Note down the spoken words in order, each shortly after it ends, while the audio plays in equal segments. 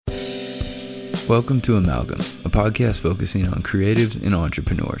Welcome to Amalgam, a podcast focusing on creatives and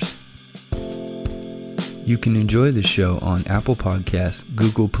entrepreneurs. You can enjoy the show on Apple Podcasts,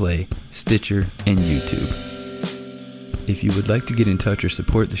 Google Play, Stitcher, and YouTube. If you would like to get in touch or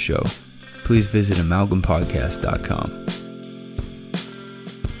support the show, please visit amalgampodcast.com.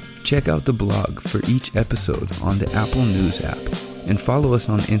 Check out the blog for each episode on the Apple News app and follow us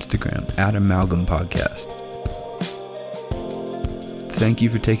on Instagram at Amalgam Podcast. Thank you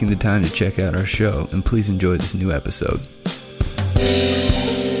for taking the time to check out our show, and please enjoy this new episode.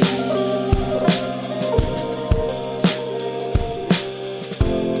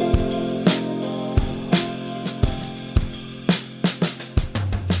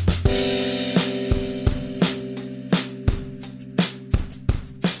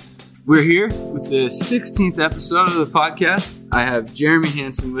 We're here with the 16th episode of the podcast. I have Jeremy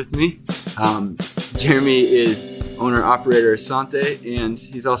Hansen with me. Jeremy is owner-operator of Sante, and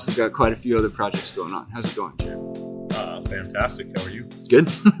he's also got quite a few other projects going on. How's it going, Jeremy? Fantastic. How are you? Good.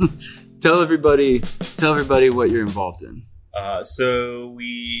 Tell everybody what you're involved in. So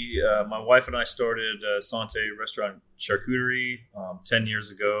my wife and I started Sante Restaurant Charcuterie 10 years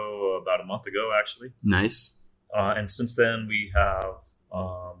ago, about a month ago, actually. Nice. And since then, we have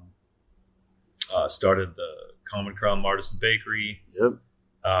started the Common Crumb Artisan Bakery, Yep.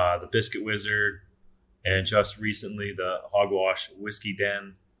 the Biscuit Wizard, and just recently the Hogwash Whiskey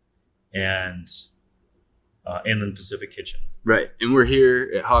Den and Inland Pacific Kitchen. Right. And we're here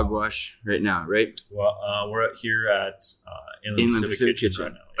at Hogwash right now, right? Well, we're here at Inland Pacific Kitchen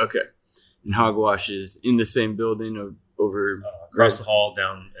right now. Okay. And Hogwash is in the same building over across the hall,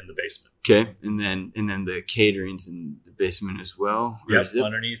 down in the basement. Okay. And then the catering's in the basement as well. Yep.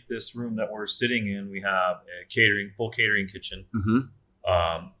 Underneath this room that we're sitting in, we have a full catering kitchen.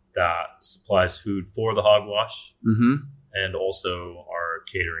 Mm-hmm. That supplies food for the Hogwash, mm-hmm. and also our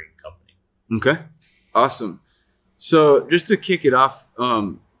catering company. Okay, awesome. So just to kick it off,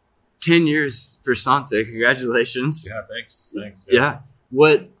 10 years for Sante. Congratulations. Yeah, thanks. Yeah.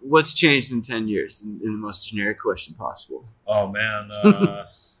 What's changed in 10 years in the most generic question possible? Oh man,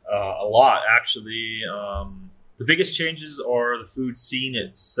 a lot actually. The biggest changes are the food scene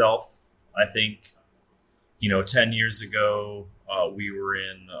itself. I think, 10 years ago, we were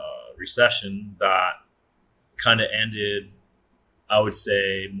in a recession that kind of ended, I would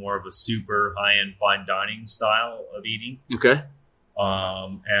say, more of a super high-end fine dining style of eating. Okay.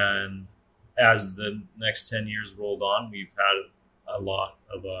 And as the next 10 years rolled on, we've had a lot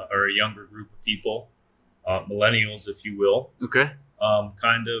of, or a younger group of people, millennials, if you will, okay,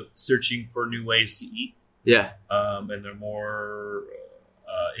 kind of searching for new ways to eat. Yeah. And they're more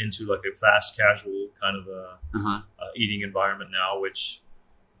into like a fast casual kind of a eating environment now, which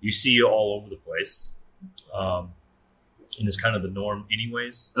you see all over the place, and it's kind of the norm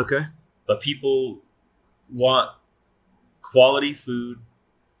anyways. Okay. But people want quality food,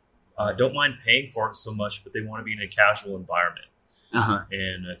 don't mind paying for it so much, but they want to be in a casual environment.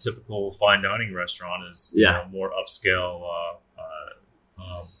 And a typical fine dining restaurant is more upscale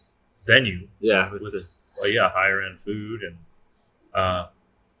venue. Yeah, with higher end food, and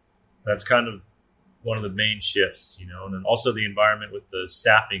that's kind of one of the main shifts, and then also the environment with the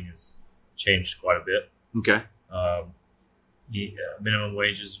staffing has changed quite a bit. Okay. Minimum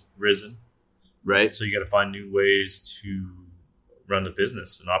wage has risen. Right. So you got to find new ways to run the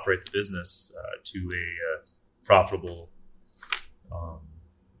business and operate the business to a profitable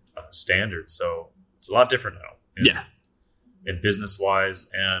standard. So it's a lot different now. In business wise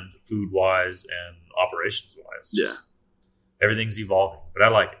and food wise and operations wise. Just everything's evolving, but I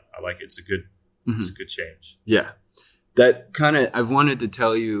like it. It's a good, it's a good change. Yeah. That kind of, I've wanted to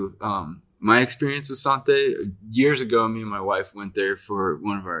tell you, my experience with Sante. Years ago, me and my wife went there for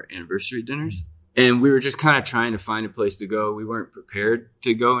one of our anniversary dinners, and we were just kind of trying to find a place to go. We weren't prepared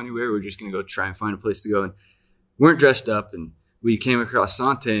to go anywhere. We were just going to go try and find a place to go, and we weren't dressed up, and we came across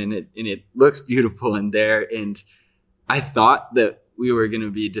Sante, and it looks beautiful in there. And I thought that we were going to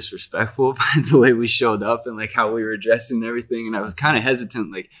be disrespectful by the way we showed up and like how we were dressing and everything. And I was kind of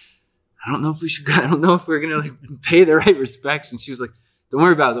hesitant. Like, I don't know if we should go. I don't know if we're going to like pay the right respects. And she was like, don't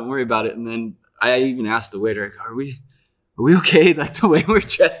worry about it. And then I even asked the waiter, like, are we okay? Like the way we're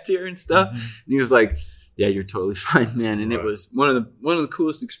dressed here and stuff. Mm-hmm. And he was like, yeah, you're totally fine, man. And It was one of the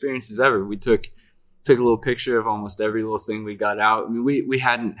coolest experiences ever. We took a little picture of almost every little thing we got out. I mean, we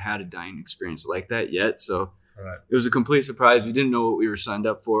hadn't had a dining experience like that yet. So it was a complete surprise. We didn't know what we were signed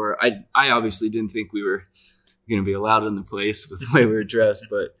up for. I obviously didn't think we were going to be allowed in the place with the way we were dressed,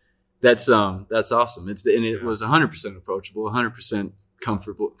 but that's awesome. It was 100% approachable, 100%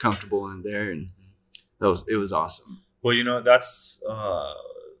 comfortable in there, and it was awesome. Well, that's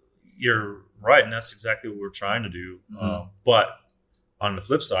you're Right, and that's exactly what we're trying to do. But on the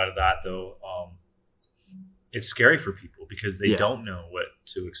flip side of that, though, it's scary for people because they don't know what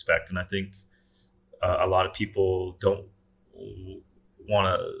to expect. And I think a lot of people don't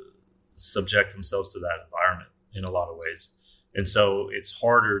want to subject themselves to that environment in a lot of ways. And so it's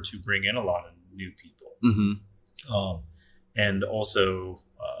harder to bring in a lot of new people. And also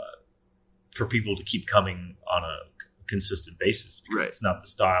for people to keep coming on a consistent basis because it's not the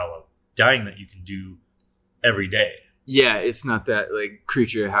style of dining that you can do every day. Yeah, it's not that like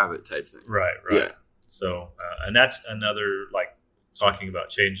creature of habit type thing. Right. Yeah. So, and that's another, like, talking about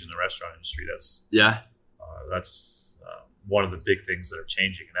change in the restaurant industry. That's one of the big things that are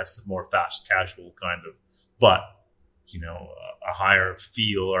changing, and that's the more fast casual kind of, but a higher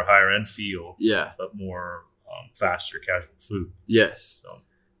feel or higher end feel. Yeah, but more faster casual food. Yes. So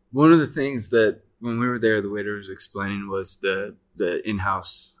one of the things that when we were there, the waiter was explaining was the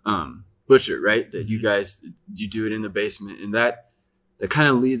in-house butcher, right? That you do it in the basement, and that kind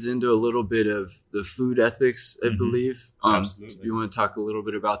of leads into a little bit of the food ethics, I believe. Absolutely. Do you want to talk a little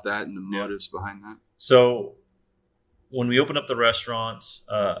bit about that and the motives behind that? So when we opened up the restaurant,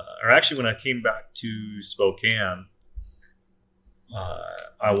 or actually when I came back to Spokane,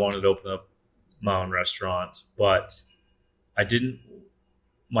 I wanted to open up my own restaurant, but I didn't.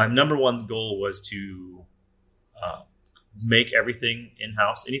 My number one goal was to make everything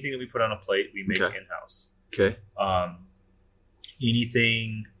in-house. Anything that we put on a plate, we make in-house. Okay.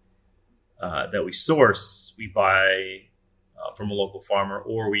 Anything that we source, we buy from a local farmer,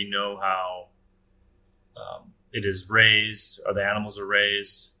 or we know how it is raised, or the animals are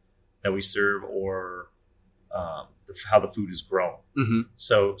raised that we serve, or how the food is grown.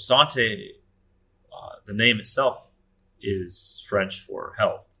 So Santé, the name itself is French for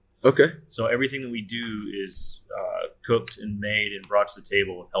health. Okay. So everything that we do is cooked and made and brought to the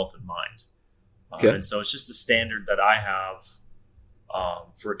table with health in mind. And so it's just a standard that I have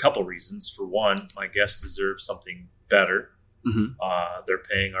for a couple reasons. For one, my guests deserve something better. They're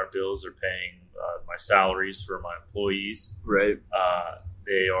paying our bills. They're paying my salaries for my employees. Right.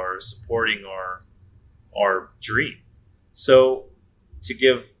 They are supporting our dream. So to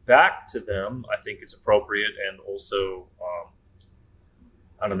give back to them, I think it's appropriate, and also,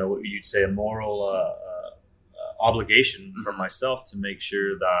 I don't know what you'd say, a moral obligation for myself to make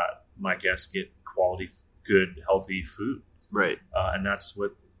sure that my guests get quality, good, healthy food. Right. And that's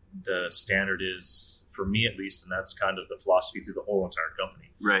what the standard is for me, at least, and that's kind of the philosophy through the whole entire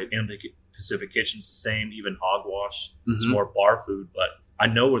company. Right. And the Pacific Kitchen's the same. Even Hogwash is more bar food, but I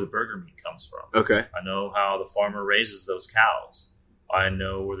know where the burger meat comes from. Okay. I know how the farmer raises those cows. I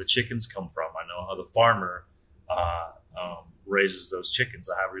know where the chickens come from. I know how the farmer raises those chickens.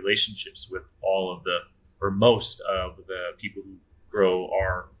 I have relationships with most of the people who grow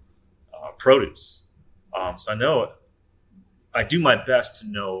our produce. So I know, I do my best to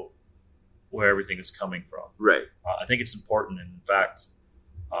know where everything is coming from. Right. I think it's important. And in fact,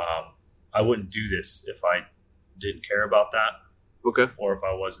 I wouldn't do this if I didn't care about that. Okay. Or if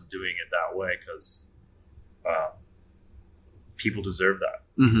I wasn't doing it that way, because people deserve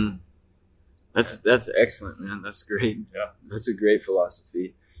that. That's excellent, man. That's great. Yeah. That's a great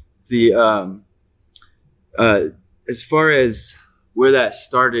philosophy. The as far as where that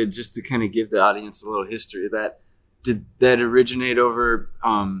started, just to kind of give the audience a little history, did that originate over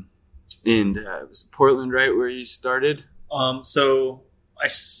in it was Portland, right, where you started? So I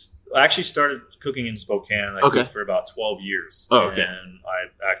actually started cooking in Spokane. I cooked for about 12 years. Oh, okay. And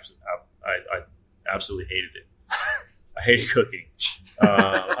I absolutely hated it. I hated cooking.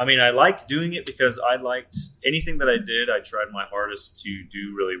 I mean, I liked doing it because I liked anything that I did. I tried my hardest to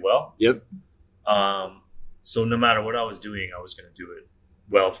do really well. Yep. So no matter what I was doing, I was going to do it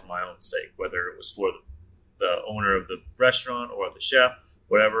well for my own sake, whether it was for the owner of the restaurant or the chef,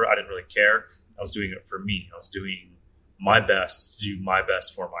 whatever. I didn't really care. I was doing it for me. I was doing my best to do my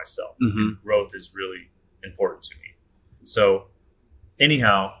best for myself. And growth is really important to me. So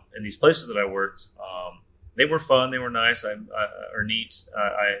anyhow, in these places that I worked, they were fun. They were nice. Or neat.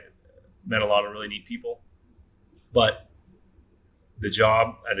 I met a lot of really neat people, but the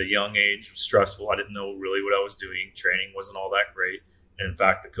job at a young age was stressful. I didn't know really what I was doing. Training wasn't all that great. And in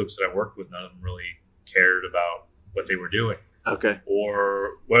fact, the cooks that I worked with, none of them really cared about what they were doing. Okay.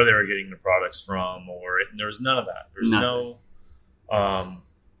 Or where they were getting the products from, there was none of that. There's no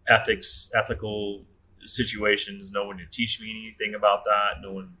ethical situations. No one to teach me anything about that.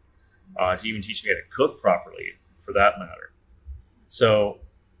 No one to even teach me how to cook properly, for that matter. So,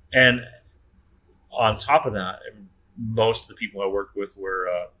 and on top of that, most of the people I worked with were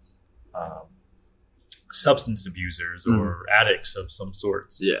substance abusers or addicts of some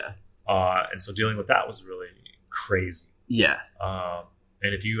sorts. Yeah. And so dealing with that was really crazy. Yeah.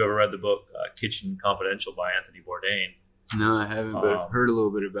 And if you ever read the book Kitchen Confidential by Anthony Bourdain. No, I haven't, but I've heard a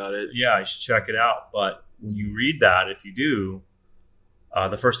little bit about it. Yeah, you should check it out. But when you read that, if you do,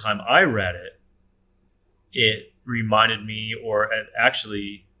 the first time I read it, it reminded me, or it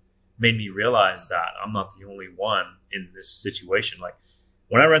actually made me realize that I'm not the only one in this situation. Like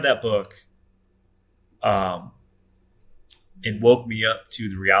when I read that book, it woke me up to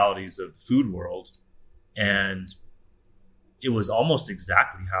the realities of the food world. And it was almost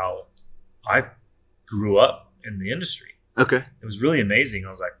exactly how I grew up in the industry. Okay. It was really amazing. I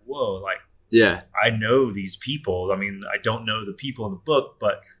was like, whoa, like, yeah, I know these people. I mean, I don't know the people in the book,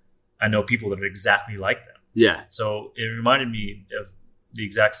 but I know people that are exactly like them. Yeah. So it reminded me of the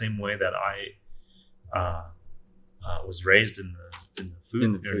exact same way that I was raised in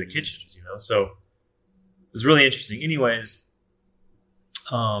the kitchens, you know? So it was really interesting. Anyways,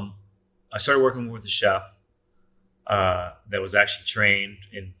 I started working with a chef that was actually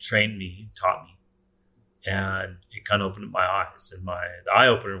trained me, taught me. And it kind of opened up my eyes. And the eye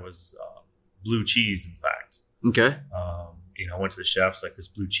opener was blue cheese, in fact. Okay. I went to the chefs, like, this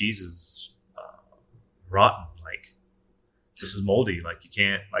blue cheese is rotten. Like, this is moldy. Like, you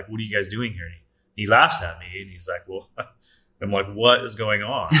can't, like, what are you guys doing here? And he laughs at me and he's like, well, I'm like, what is going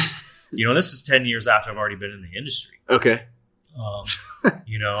on? This is 10 years after I've already been in the industry. Okay.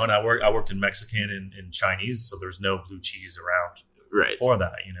 And I worked in Mexican and Chinese, so there's no blue cheese around right for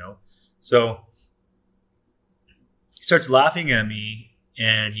that, So he starts laughing at me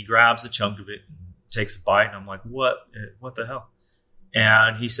and he grabs a chunk of it and takes a bite. And I'm like, what the hell?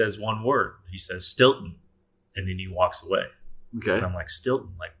 And he says one word. He says Stilton. And then he walks away. Okay. And I'm like,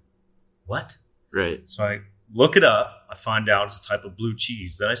 Stilton? Like, what? Right. So I look it up. I find out it's a type of blue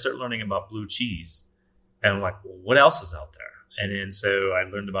cheese. Then I start learning about blue cheese. And I'm like, well, what else is out there? And then so I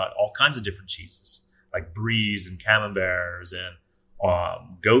learned about all kinds of different cheeses, like bries and camemberts and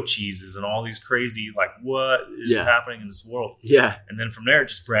goat cheeses and all these crazy, like, what is happening in this world? Yeah. And then from there, it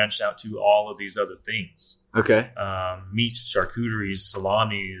just branched out to all of these other things. Okay. Meats, charcuteries,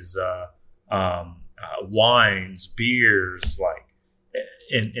 salamis, wines, beers, like,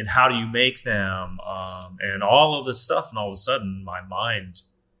 and how do you make them? And all of this stuff. And all of a sudden, my mind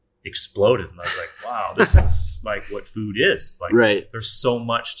exploded. And I was like, wow, this is like what food is. Like, right. There's so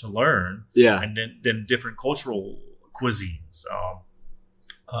much to learn. Yeah. And then different cultural cuisines.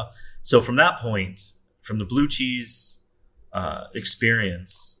 So from that point, from the blue cheese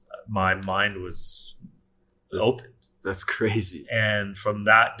experience, my mind was opened. That's crazy. And from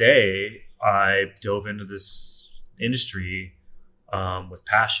that day, I dove into this industry with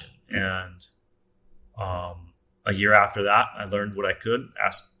passion. And a year after that, I learned what I could,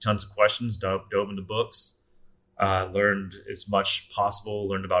 asked tons of questions, dove into books, learned as much possible,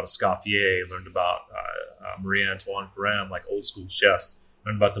 learned about Escoffier, learned about Marie-Antoine Carême, like old school chefs,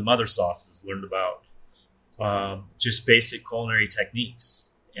 learned about the mother sauces, learned about just basic culinary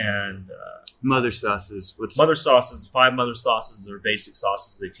techniques. And mother sauces. What's mother sauces? 5 mother sauces are basic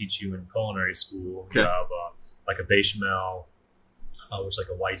sauces they teach you in culinary school. Okay. You have like a bechamel, which is like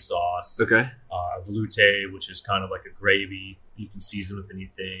a white sauce. Okay. Velouté, which is kind of like a gravy. You can season with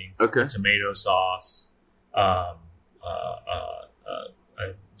anything. Okay. Tomato sauce. A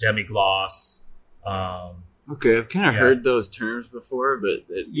demi-glace. Okay, I've kind of heard those terms before, but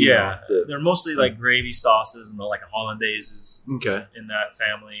they're mostly like gravy sauces, and they're like hollandaises. Okay. In that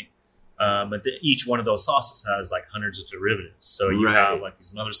family. But each one of those sauces has like hundreds of derivatives. So you have like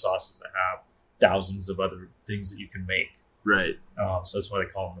these mother sauces that have thousands of other things that you can make. Right. So that's why they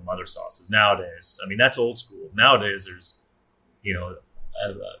call them the mother sauces. Nowadays, I mean, that's old school. Nowadays, there's,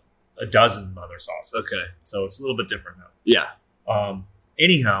 a dozen mother sauces. Okay. So it's a little bit different now. Yeah.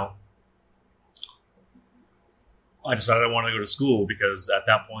 Anyhow, I decided I wanted to go to school because at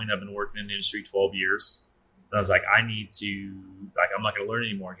that point I've been working in the industry 12 years. And I was like, I'm not going to learn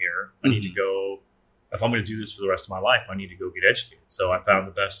anymore here. I need to go, if I'm going to do this for the rest of my life, I need to go get educated. So I found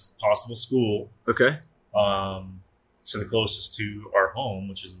the best possible school. Okay. So the closest to our home,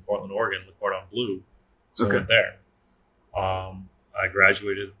 which is in Portland, Oregon, Le Cordon Bleu. So I went there. I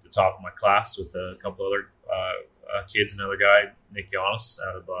graduated at the top of my class with a couple other kids. Another guy, Nick Giannis,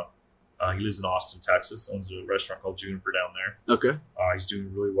 out of he lives in Austin, Texas. Owns a restaurant called Juniper down there. Okay. He's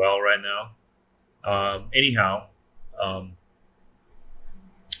doing really well right now. Anyhow,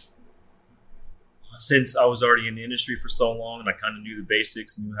 since I was already in the industry for so long and I kind of knew the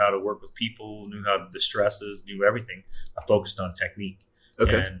basics, knew how to work with people, knew how the stresses, knew everything, I focused on technique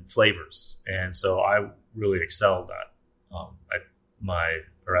and flavors. And so I really excelled at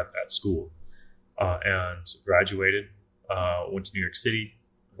that school and graduated, went to New York City,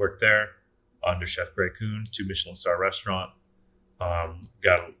 worked there under Chef Greg Coons, 2 Michelin star restaurant.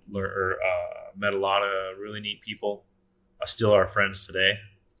 Met a lot of really neat people. Still are friends today.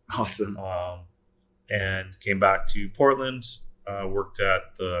 Awesome. And came back to Portland. Worked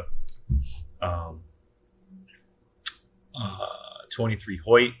at the 23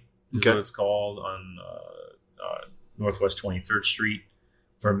 Hoyt is what it's called on Northwest 23rd Street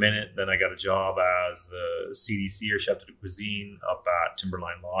for a minute. Then I got a job as the CDC or chef de cuisine up at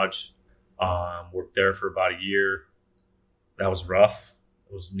Timberline Lodge. Worked there for about a year. That was rough.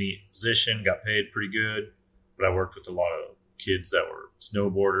 It was a neat position. Got paid pretty good, but I worked with a lot of kids that were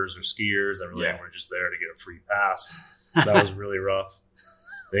snowboarders or skiers that really were just there to get a free pass. That was really rough.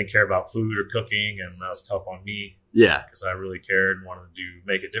 They didn't care about food or cooking, and that was tough on me. Yeah, because I really cared and wanted to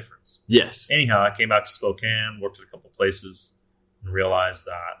make a difference. Yes. Anyhow, I came back to Spokane, worked at a couple places, and realized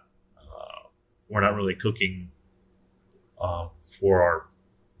that we're not really cooking for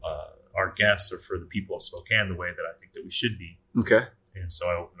our guests or for the people of Spokane the way that I think that we should be. Okay. And so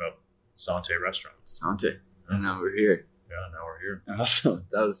I opened up Sante Restaurant. Sante. And now we're here. Yeah, now we're here. Awesome.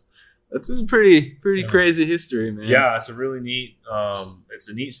 That's a pretty crazy history, man. Yeah, it's a really neat. It's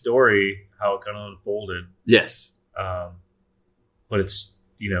a neat story how it kind of unfolded. Yes. But it's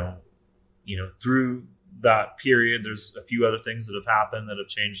through that period, there's a few other things that have happened that have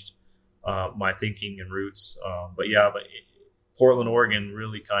changed my thinking and roots. But Portland, Oregon,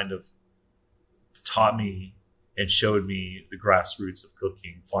 really kind of taught me and showed me the grassroots of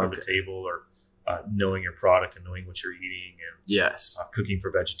cooking, farm to table, or knowing your product and knowing what you're eating, and yes, cooking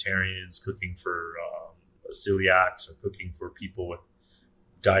for vegetarians, cooking for celiacs, or cooking for people with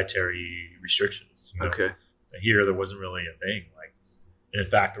dietary restrictions. Okay. Here, there wasn't really a thing. Like, in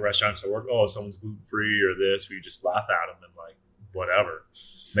fact, the restaurants I work, someone's gluten free or this, we just laugh at them and like whatever,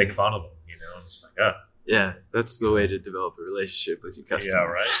 make fun of them. And it's like, yeah, that's the way to develop a relationship with your customer.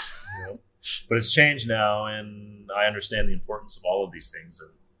 Yeah, right. But it's changed now, and I understand the importance of all of these things.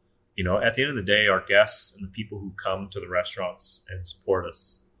 And at the end of the day, our guests and the people who come to the restaurants and support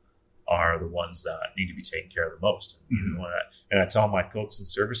us are the ones that need to be taken care of the most. Mm-hmm. And I tell my cooks and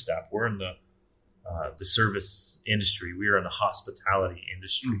service staff, we're in the service industry. We are in the hospitality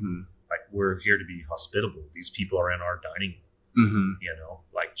industry. Mm-hmm. Like, we're here to be hospitable. These people are in our dining room.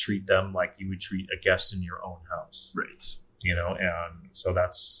 Mm-hmm. Like, treat them like you would treat a guest in your own house. Right. And so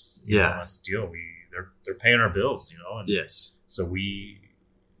that's that's the deal. They're paying our bills. And yes. So we,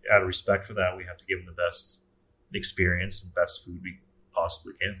 out of respect for that, we have to give them the best experience and best food we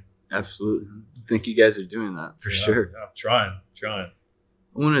possibly can. Absolutely. I think you guys are doing that for sure. Yeah, trying.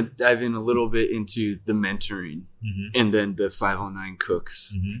 I want to dive in a little bit into the mentoring and then the 509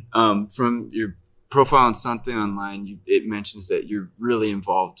 cooks. Mm-hmm. From your profile on Something Online, it mentions that you're really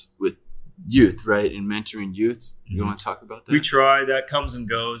involved with youth, right? In mentoring youth. You want to talk about that? We try. That comes and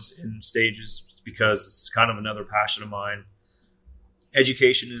goes in stages because it's kind of another passion of mine.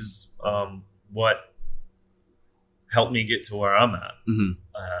 Education is what helped me get to where I'm at. Mm-hmm.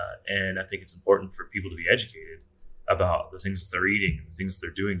 And I think it's important for people to be educated about the things that they're eating and the things that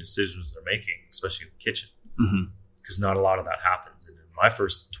they're doing, decisions they're making, especially in the kitchen. Because not a lot of that happens. And in my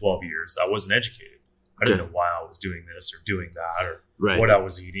first 12 years, I wasn't educated. I didn't know why I was doing this or doing that, or what I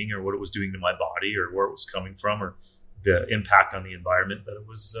was eating, or what it was doing to my body, or where it was coming from, or the impact on the environment that it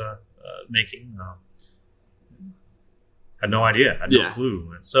was making. Had no idea, had no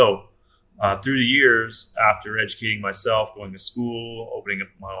clue. And so through the years, after educating myself, going to school, opening up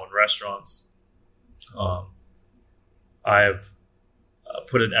my own restaurants, I've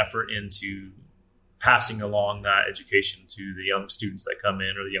put an effort into passing along that education to the young students that come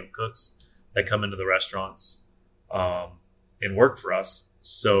in, or the young cooks that come into the restaurants and work for us.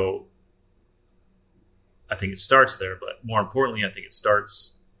 So I think it starts there, but more importantly, I think it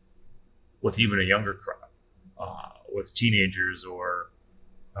starts with even a younger crowd, with teenagers or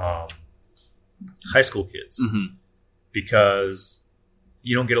high school kids, because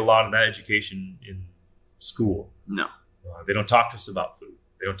you don't get a lot of that education in school. No. They don't talk to us about food.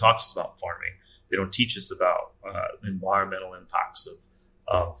 They don't talk to us about farming. They don't teach us about environmental impacts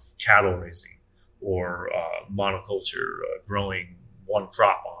of cattle raising or monoculture, growing one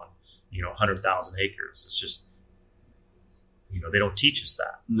crop on 100,000 acres. It's just they don't teach us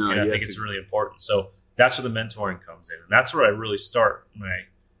that. No, and I think it's really important. So that's where the mentoring comes in, and that's where I really start when I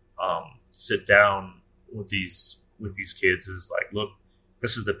sit down with these kids. Is like, look,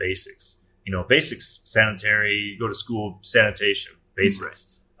 this is the basics. Basics, sanitary. Go to school, sanitation,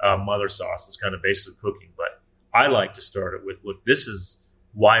 basics. Mother sauce is kind of basic cooking, but I like to start it with, look, this is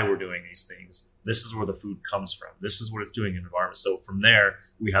why we're doing these things. This is where the food comes from. This is what it's doing in the environment. So from there,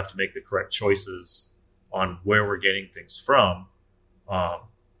 we have to make the correct choices on where we're getting things from.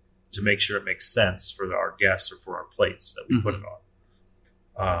 to make sure it makes sense for our guests or for our plates that we put it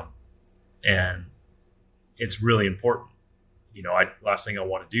on. And it's really important. Last thing I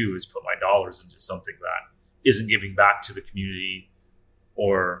want to do is put my dollars into something that isn't giving back to the community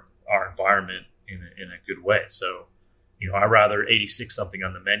or our environment in a good way. So, I'd rather 86 something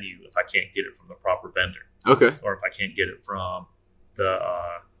on the menu if I can't get it from the proper vendor. Okay. Or if I can't get it from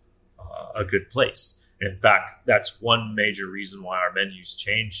a good place. In fact, that's one major reason why our menus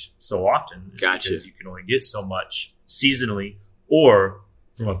change so often is because you can only get so much seasonally or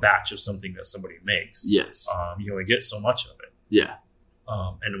from a batch of something that somebody makes. Yes. You only get so much of it. Yeah.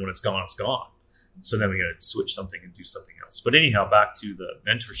 And when it's gone, it's gone. So then we got to switch something and do something else. But anyhow, back to the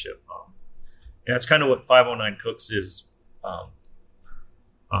mentorship. And that's kind of what 509 Cooks is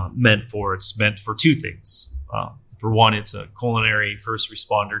meant for. It's meant for two things. For one, it's a culinary first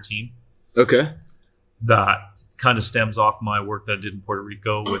responder team. Okay. That kind of stems off my work that I did in Puerto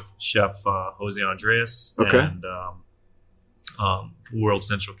Rico with Chef Jose Andres and World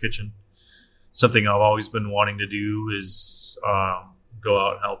Central Kitchen. Something I've always been wanting to do is go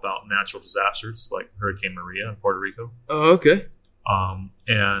out and help out natural disasters like Hurricane Maria in Puerto Rico. Oh, okay.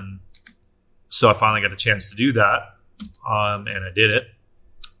 And so I finally got a chance to do that, and I did it,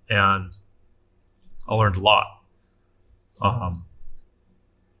 and I learned a lot,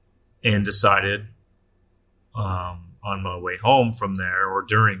 and decided on my way home from there or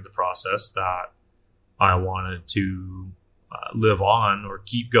during the process that I wanted to live on or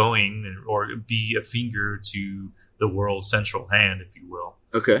keep going or be a finger to the World Central hand, if you will.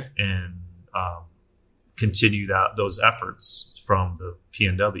 Okay. And continue those efforts from the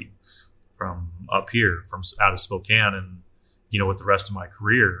PNW, from up here, from out of Spokane, and with the rest of my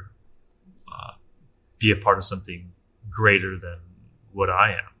career, be a part of something greater than what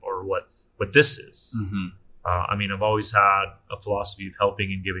I am or what this is. Mm-hmm. I've always had a philosophy of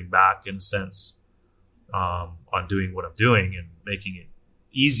helping and giving back in a sense, on doing what I'm doing and making it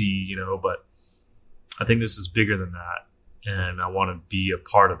easy, but I think this is bigger than that, and I want to be a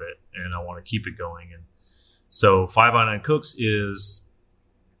part of it, and I want to keep it going. And so 509 Cooks is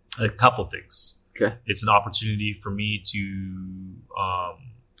a couple things. Okay. It's an opportunity for me to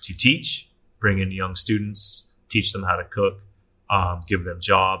teach, bring in young students, teach them how to cook, give them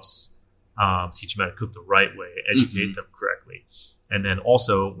jobs, teach them how to cook the right way, educate them correctly. And then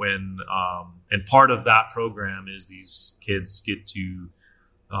also and part of that program is these kids get to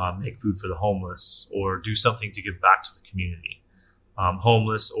make food for the homeless or do something to give back to the community.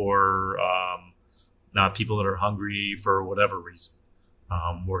 Homeless or people that are hungry for whatever reason.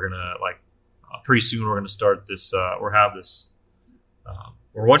 We're going to pretty soon we're going to start this or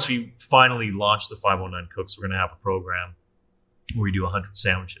once we finally launch the 509 Cooks, we're going to have a program where we do 100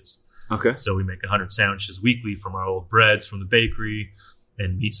 sandwiches. Okay. So we make 100 sandwiches weekly from our old breads from the bakery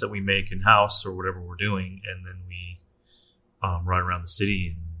and meats that we make in-house or whatever we're doing. And then we ride around the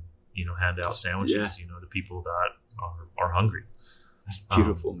city and, hand out sandwiches, to people that are hungry. That's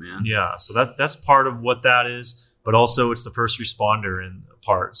beautiful, man. Yeah. So that's part of what that is. But also it's the first responder in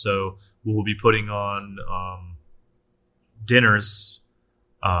part. So we'll be putting on dinners.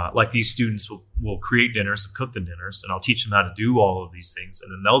 Like these students will create dinners and cook the dinners, and I'll teach them how to do all of these things.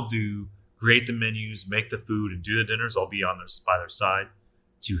 And then they'll create the menus, make the food, and do the dinners. I'll be by their side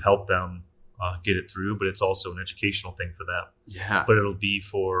to help them get it through. But it's also an educational thing for them. Yeah. But it'll be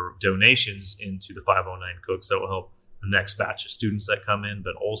for donations into the 509 Cooks that will help the next batch of students that come in.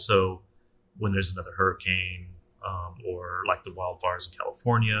 But also when there's another hurricane or like the wildfires in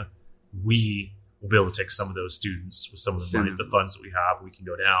California, we'll be able to take some of those students with some of the money, the funds that we have. We can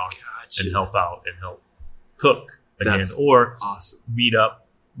go down and help out and help cook again, or meet up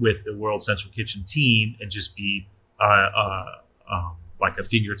with the World Central Kitchen team and just be like a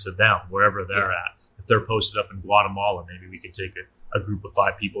finger to them wherever they're at. If they're posted up in Guatemala, maybe we can take a group of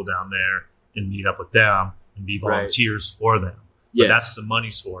 5 people down there and meet up with them and be volunteers for them. But that's what the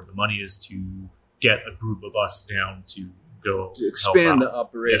money's for. The money is to get a group of us down to go to expand the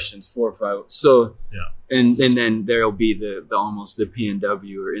operations 4 or 5. So and then there'll be the almost the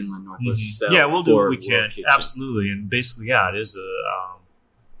PNW or Inland Northwest cell. Yeah, we'll do what we can. Absolutely. And basically, it is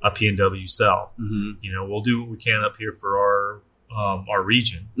a PNW cell. Mm-hmm. We'll do what we can up here for our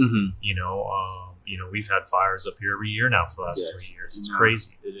region. Mm-hmm. We've had fires up here every year now for the last 3 years. It's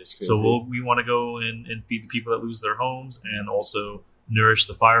crazy. It is crazy. So we want to go and feed the people that lose their homes and also nourish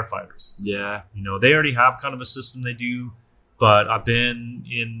the firefighters. Yeah. They already have kind of a system they do. But I've been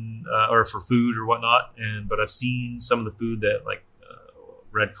in, or for food or whatnot, but I've seen some of the food that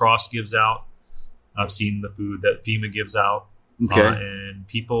Red Cross gives out. I've seen the food that FEMA gives out. Okay. And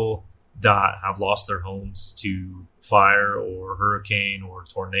people that have lost their homes to fire or hurricane or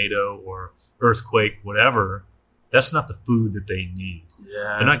tornado or earthquake, whatever, that's not the food that they need.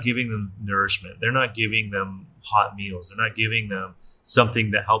 Yeah. They're not giving them nourishment. They're not giving them hot meals. They're not giving them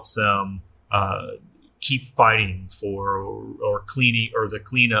something that helps them keep fighting for or cleaning or the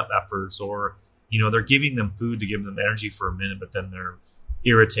cleanup efforts, or they're giving them food to give them energy for a minute, but then they're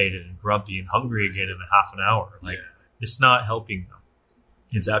irritated and grumpy and hungry again in a half an hour. It's not helping them.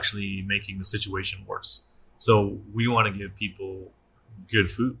 It's actually making the situation worse. So we want to give people good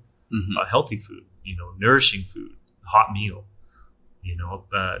food, healthy food, nourishing food, hot meal.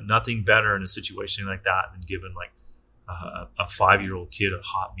 Nothing better in a situation like that than giving like a 5-year-old kid a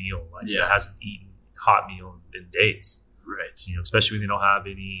hot meal that hasn't eaten hot meal in days. Right. Especially when they don't have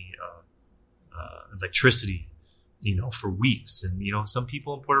any electricity, for weeks. And, some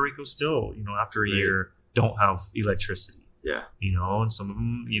people in Puerto Rico still, after a year don't have electricity. Yeah. And some of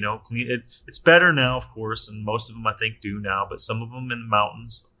them, clean it. It's better now, of course. And most of them I think do now, but some of them in the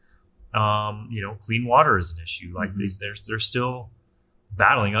mountains, clean water is an issue. Like they're still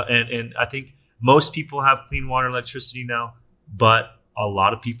battling. And I think most people have clean water, electricity now, but a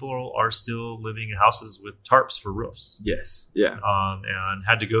lot of people are still living in houses with tarps for roofs. Yes. Yeah. And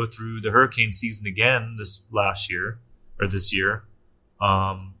had to go through the hurricane season again this year,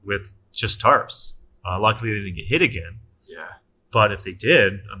 with just tarps. Luckily, they didn't get hit again. Yeah. But if they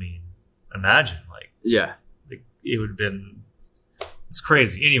did, imagine it would have been. It's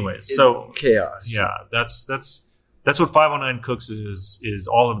crazy. Anyways, so chaos. Yeah, that's what 509 Cooks is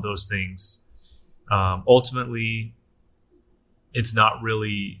all of those things. Ultimately, it's not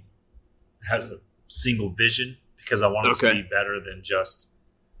really has a single vision, because I want it to be better than just,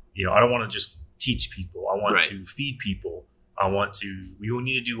 I don't want to just teach people. I want to feed people. We will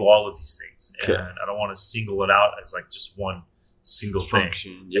need to do all of these things. And I don't want to single it out as like just one single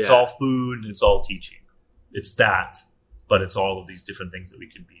function. Thing. Yeah. It's all food and it's all teaching. It's that, but it's all of these different things that we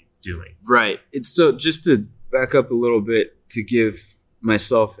can be doing. Right. It's so just to back up a little bit to give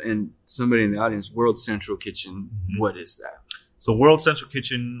myself and somebody in the audience, World Central Kitchen, what is that? So World Central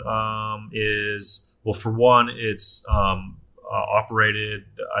Kitchen is, well, for one, it's operated,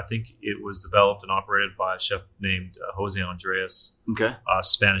 I think it was developed and operated by a chef named Jose Andres. Okay.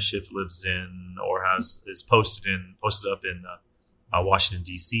 Spanish chef, lives in or is posted up in Washington,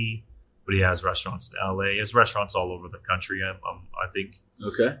 D.C., but he has restaurants in L.A. He has restaurants all over the country, I think.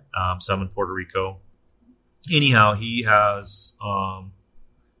 Okay. Some in Puerto Rico. Anyhow, he has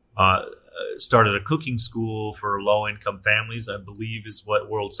started a cooking school for low-income families, I believe is what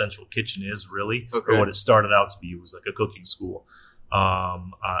World Central Kitchen is really, or what it started out to be. It was like a cooking school.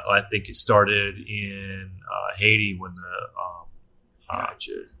 I think it started in Haiti when I think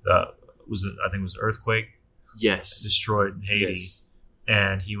it was an earthquake. Yes. Destroyed Haiti. Yes.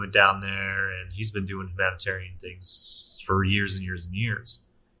 And he went down there, and he's been doing humanitarian things for years and years and years.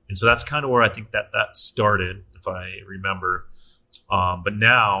 And so that's kind of where I think that started, if I remember. But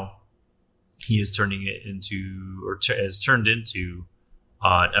now he is turning it into, or has turned into,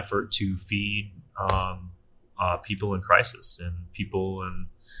 an effort to feed people in crisis and people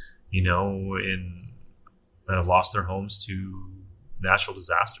that have lost their homes to natural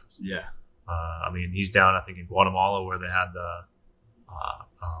disasters. Yeah. He's down, I think, in Guatemala where they had the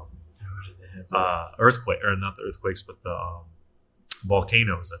earthquake, or not the earthquakes, but the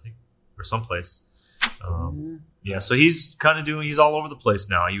volcanoes, I think, or someplace. Yeah, so he's kind of he's all over the place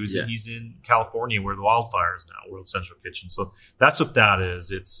now. He's in California where the wildfires now, World Central Kitchen. So that's what that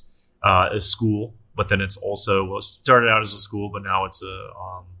is. It's a school, but then it's also, well, it started out as a school, but now it's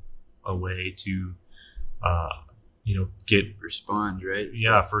a way to respond, right?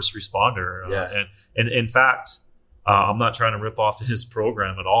 Yeah, first responder. And in fact, I'm not trying to rip off his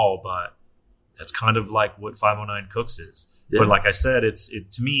program at all, but that's kind of like what 509 Cooks is. Yeah. But like I said,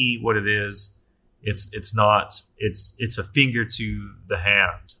 to me, what it is, it's a finger to the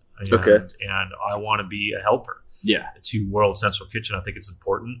hand. And I want to be a helper. Yeah. To World Central Kitchen. I think it's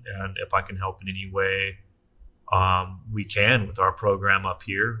important. And if I can help in any way, we can with our program up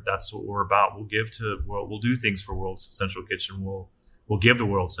here. That's what we're about. We'll do things for World Central Kitchen. We'll give to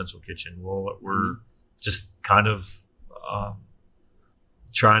World Central Kitchen. We're just kind of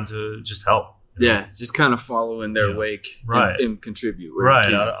trying to just help. Yeah, just kind of follow in their wake, right, and contribute.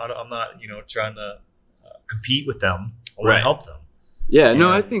 Right. I'm not, trying to compete with them. I want to help them. Yeah, no,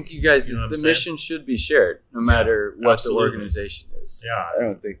 I think you guys, the mission should be shared, no matter what the organization is. Yeah, I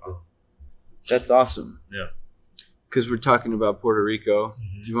don't think that's awesome. Yeah, because we're talking about Puerto Rico.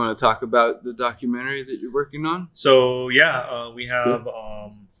 Mm-hmm. Do you want to talk about the documentary that you're working on? So we have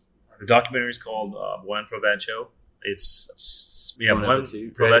the documentary is called Buen Provecho. It's Buen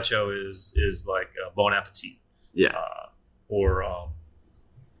Provecho is like bon appetit. Yeah. Or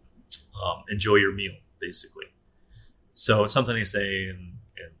enjoy your meal, basically. So it's something they say in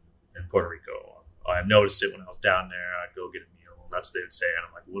Puerto Rico. I've noticed it when I was down there. I'd go get a meal, and that's what they would say. And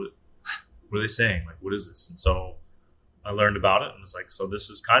I'm like, what are they saying? Like, what is this? And so I learned about it, and it's like, so this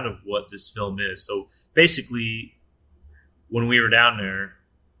is kind of what this film is. So basically, when we were down there,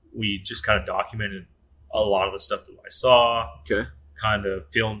 we just kind of documented a lot of the stuff that I saw. Okay. Kind of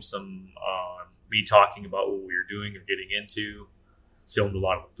filmed some me talking about what we were doing or getting into. Filmed a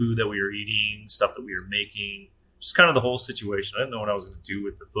lot of the food that we were eating, stuff that we were making, just kind of the whole situation. I didn't know what I was going to do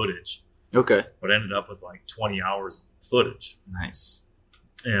with the footage. Okay. But I ended up with like 20 hours of footage. Nice.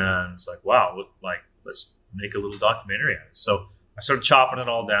 And it's like, wow, let's make a little documentary out of it. So I started chopping it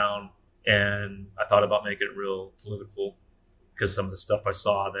all down, and I thought about making it real political because some of the stuff I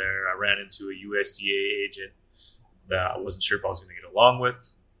saw there, I ran into a USDA agent that I wasn't sure if I was going to get along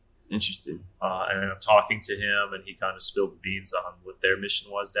with. Interesting. And I'm talking to him, and he kind of spilled the beans on what their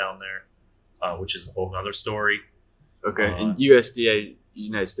mission was down there, which is a whole other story. Okay. And USDA,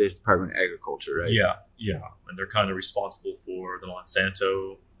 United States Department of Agriculture, right? Yeah. And they're kind of responsible for the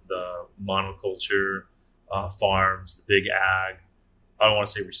Monsanto, the monoculture farms, the big ag. I don't want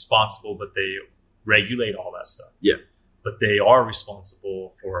to say responsible, but they regulate all that stuff. Yeah. But they are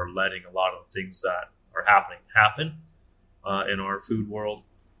responsible for letting a lot of things that are happening happen in our food world,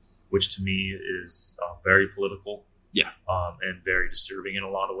 which to me is very political. Yeah. And very disturbing in a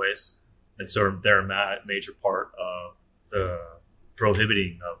lot of ways. And so they're a major part of the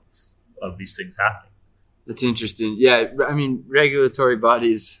prohibiting of these things happening. That's interesting. Yeah, I mean, regulatory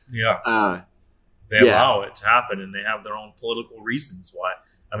bodies. Yeah. They allow it to happen, and they have their own political reasons why.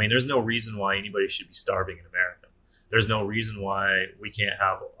 I mean, there's no reason why anybody should be starving in America. There's no reason why we can't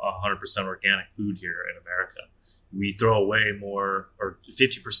have 100% organic food here in America. We throw away more, or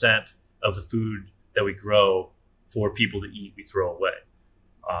 50% of the food that we grow for people to eat, we throw away.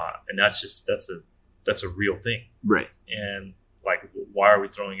 And that's a real thing. Right. And like, why are we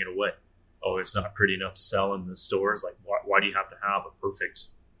throwing it away? Oh, it's not pretty enough to sell in the stores. Like, why do you have to have a perfect,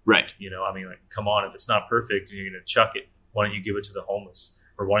 right? I mean, like, come on, if it's not perfect and you're going to chuck it, why don't you give it to the homeless?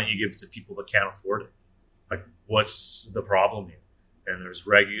 Or why don't you give it to people that can't afford it? Like, what's the problem here? And there's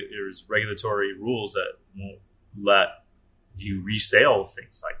regulatory rules that won't let you resale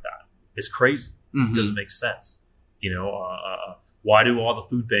things like that. It's crazy. Mm-hmm. It doesn't make sense. Why do all the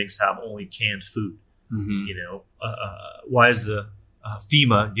food banks have only canned food? Mm-hmm. Why is the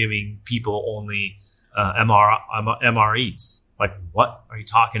FEMA giving people only MREs? Like, what are you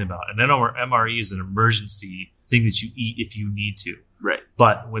talking about? And then our MRE is an emergency thing that you eat if you need to. Right.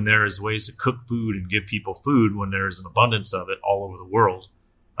 But when there is ways to cook food and give people food, when there is an abundance of it all over the world,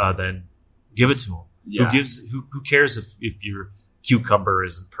 then give it to them. Yeah. Who cares if your cucumber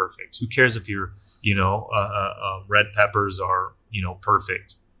isn't perfect? Who cares if your red peppers are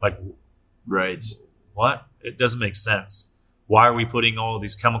perfect? Like, right. What? It doesn't make sense. Why are we putting all of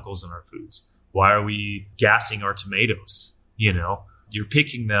these chemicals in our foods? Why are we gassing our tomatoes? You're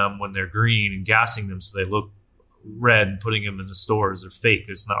picking them when they're green and gassing them so they look red and putting them in the stores. They're fake.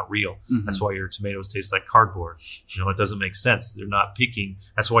 It's not real. Mm-hmm. That's why your tomatoes taste like cardboard. It doesn't make sense. They're not picking.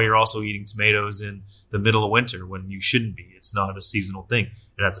 That's why you're also eating tomatoes in the middle of winter when you shouldn't be. It's not a seasonal thing.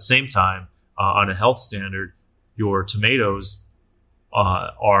 And at the same time, on a health standard, your tomatoes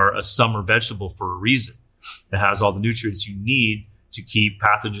are a summer vegetable for a reason. It has all the nutrients you need to keep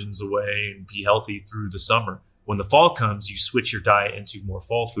pathogens away and be healthy through the summer. When the fall comes, you switch your diet into more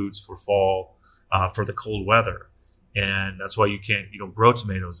fall foods for fall, for the cold weather. And that's why you don't grow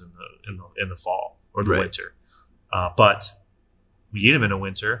tomatoes in the fall or the winter. But we eat them in the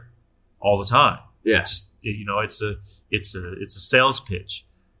winter all the time. Yeah. It's a sales pitch.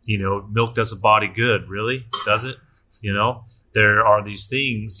 Milk does a body good. Really? Does it? There are these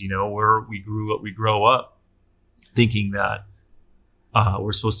things, where we grow up thinking that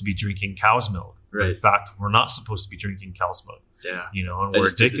we're supposed to be drinking cow's milk. Right. In fact, we're not supposed to be drinking cow's milk. Yeah. And we're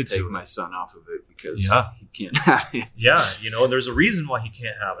addicted to it. My son off of it because he can't have it. Yeah. There's a reason why he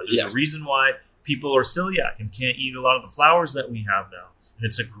can't have it. There's a reason why people are celiac and can't eat a lot of the flours that we have now. And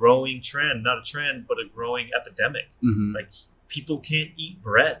it's a growing trend, not a trend, but a growing epidemic. Mm-hmm. Like, people can't eat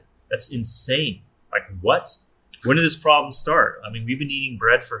bread. That's insane. Like, what? When did this problem start? I mean, we've been eating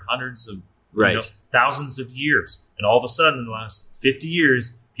bread for hundreds of, thousands of years. And all of a sudden, in the last 50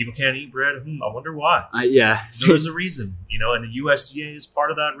 years, people can't eat bread. I wonder why. There's a reason, and the USDA is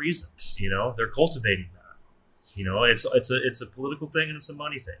part of that reason. They're cultivating that. It's a political thing and it's a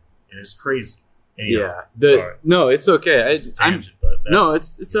money thing, and it's crazy. Anyhow, no, it's okay. It's a tangent, but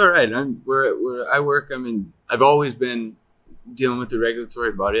it's all right. Where I work. I mean, I've always been dealing with the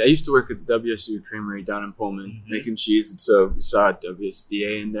regulatory body. I used to work at the WSU Creamery down in Pullman making cheese. And so we saw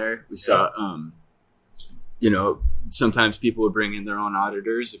WSDA in there. We saw, sometimes people would bring in their own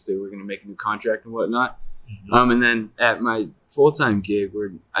auditors if they were going to make a new contract and whatnot. And then at my full-time gig,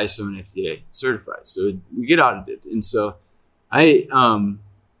 we're ISO and FDA certified. So we get audited. And so it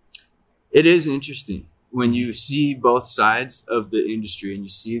is interesting when you see both sides of the industry and you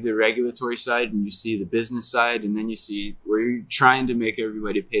see the regulatory side and you see the business side, and then you see where you're trying to make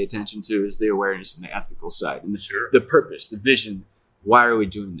everybody pay attention to is the awareness and the ethical side and the purpose, the vision. Why are we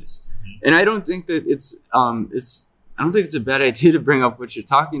doing this? And I don't think that it's a bad idea to bring up what you're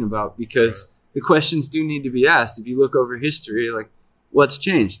talking about, because the questions do need to be asked. If you look over history, like, what's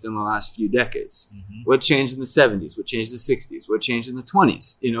changed in the last few decades? What changed in the 70s? What changed in the 60s? What changed in the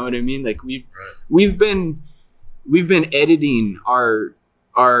 20s? You know what I mean? Like we've been editing our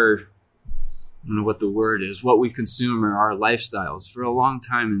I don't know what the word is, what we consume or our lifestyles for a long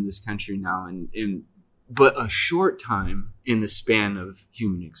time in this country now, but a short time in the span of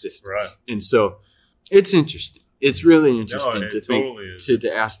human existence. And so it's interesting. It's really interesting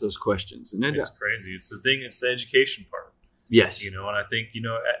to ask those questions. And it's crazy. It's the education part. Yes. And I think,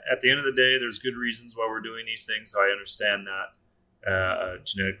 at the end of the day, there's good reasons why we're doing these things. I understand that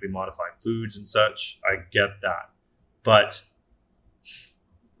genetically modified foods and such. I get that. But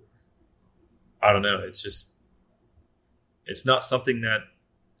I don't know. It's just, it's not something that,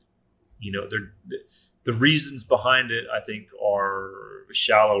 the reasons behind it, I think, are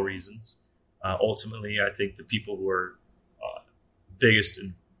shallow reasons. Ultimately, I think the people who are biggest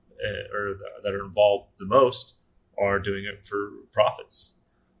or that are involved the most are doing it for profits,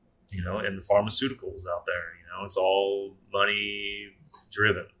 and the pharmaceuticals out there, it's all money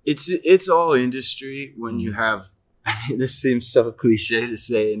driven. It's all industry when you have, this seems so cliche to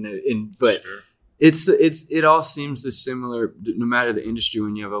say, but it all seems the similar, no matter the industry,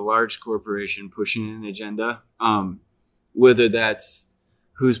 when you have a large corporation pushing an agenda, whether that's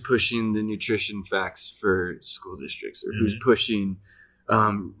who's pushing the nutrition facts for school districts or who's pushing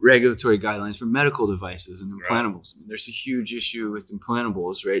regulatory guidelines for medical devices and implantables. There's a huge issue with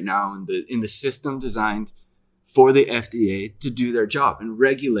implantables right now in the system designed for the FDA to do their job and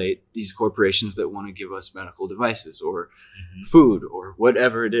regulate these corporations that want to give us medical devices or food or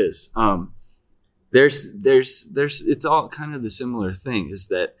whatever it is. It's all kind of the similar thing, is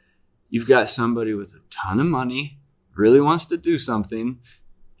that you've got somebody with a ton of money, really wants to do something.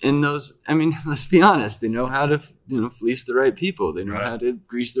 And let's be honest, they know how to, fleece the right people. They know how to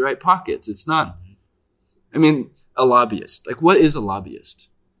grease the right pockets. It's not, a lobbyist. Like, what is a lobbyist?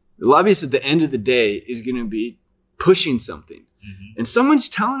 The lobbyist at the end of the day is going to be pushing something. And someone's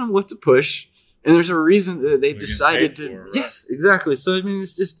telling them what to push. And there's a reason that they've decided to. Yes, exactly. So,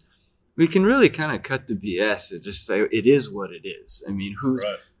 it's just, we can really kind of cut the BS and just say it is what it is. Who's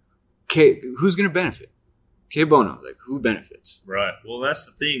going to benefit? Que bono, like, who benefits? Right. Well, that's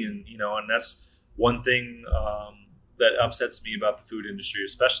the thing. And that's one thing that upsets me about the food industry,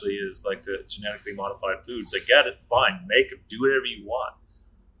 especially, is like the genetically modified foods. I get it. Fine. Make them. Do whatever you want.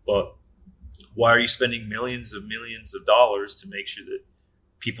 But why are you spending millions of dollars to make sure that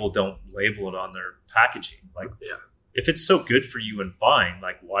people don't label it on their packaging? Like, if it's so good for you and fine,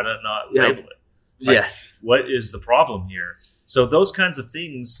 like, why not label it? Like, what is the problem here? So those kinds of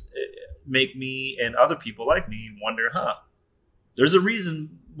things make me and other people like me wonder, there's a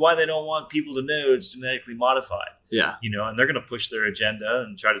reason why they don't want people to know it's genetically modified. And they're going to push their agenda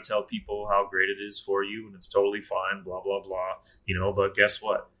and try to tell people how great it is for you and it's totally fine, blah, blah, blah. But guess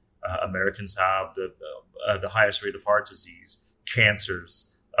what? Americans have the highest rate of heart disease,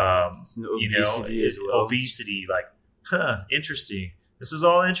 cancers, obesity as well. Obesity, like, interesting. This is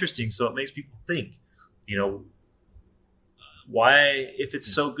all interesting. So it makes people think, why, if it's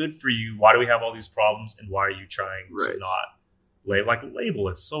so good for you, why do we have all these problems, and why are you trying to not label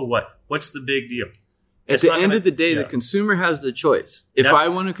it? So what? What's the big deal? At the end of the day, the consumer has the choice. If I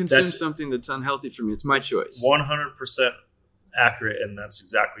want to consume something that's unhealthy for me, it's my choice. 100% accurate, and that's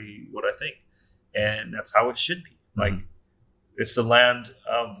exactly what I think. And that's how it should be. Like, it's the land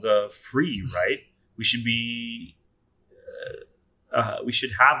of the free, right? We should be... we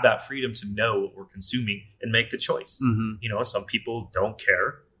should have that freedom to know what we're consuming and make the choice. Some people don't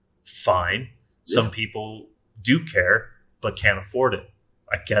care. Fine. Some people do care, but can't afford it.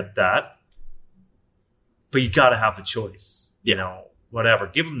 I get that. But you got to have the choice. Whatever.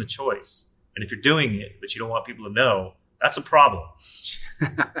 Give them the choice. And if you're doing it, but you don't want people to know, that's a problem.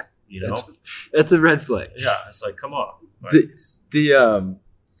 That's a red flag. Yeah. It's like, come on.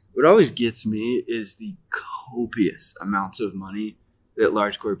 What always gets me is the copious amounts of money that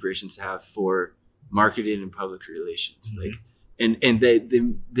large corporations have for marketing and public relations. Like, And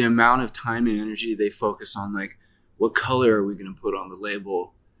the amount of time and energy they focus on, like, what color are we going to put on the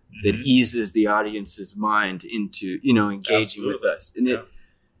label that eases the audience's mind into, engaging with us. And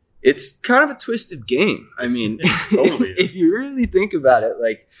it's kind of a twisted game. I mean, Totally. If you really think about it,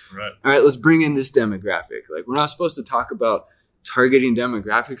 like, all right, let's bring in this demographic. Like, we're not supposed to talk about targeting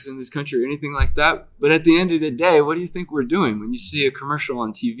demographics in this country or anything like that. But at the end of the day, what do you think we're doing when you see a commercial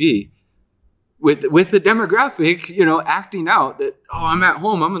on TV with the demographic, acting out that, oh, I'm at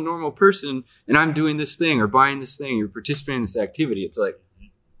home, I'm a normal person, and I'm doing this thing or buying this thing or participating in this activity. It's like,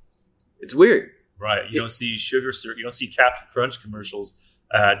 it's weird. Right. You don't see sugar syrup. You don't see Captain Crunch commercials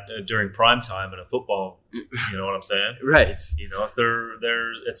during prime time in a football. You know what I'm saying? Right. It's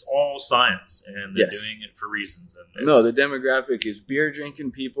all science, and they're doing it for reasons. And no, the demographic is beer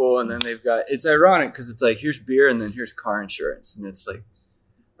drinking people, and then they've got. It's ironic because it's like, here's beer, and then here's car insurance, and it's like,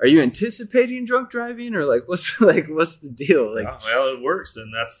 are you anticipating drunk driving, or like what's the deal? Like, well, it works,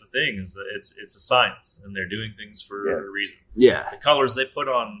 and that's the thing, is that it's a science, and they're doing things for a reason. Yeah, the colors they put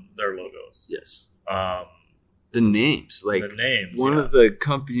on their logos. Yes. The names, like one of the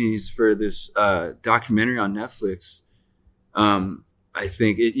companies for this documentary on Netflix, I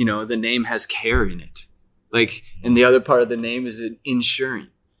think the name has care in it, like, and the other part of the name is insuring.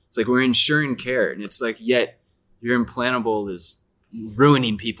 It's like, we're insuring care, and it's like, yet your implantable is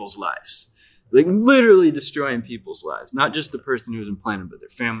ruining people's lives, like literally destroying people's lives, not just the person who's implanted, but their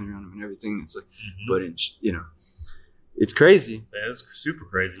family around them and everything. It's like, but it's crazy. It's super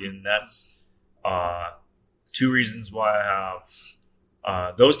crazy, and that's two reasons why I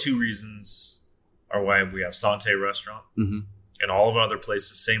have those two reasons are why we have Santé Restaurant, and all of our other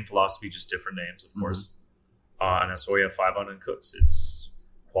places, same philosophy, just different names, of course. And that's why we have 5 Onion Cooks. It's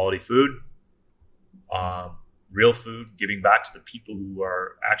quality food, real food, giving back to the people who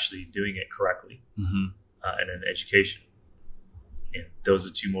are actually doing it correctly, and in education. And those are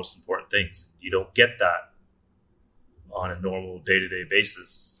the two most important things. You don't get that on a normal day-to-day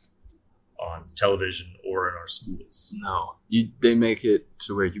basis on television or in our schools. No, they make it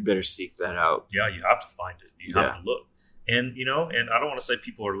to where you better seek that out. Yeah, you have to find it. You have to look. And, and I don't want to say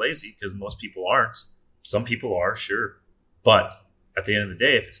people are lazy, because most people aren't. Some people are, sure. But at the end of the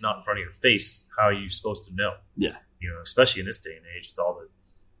day, if it's not in front of your face, how are you supposed to know? Yeah. Especially in this day and age with all the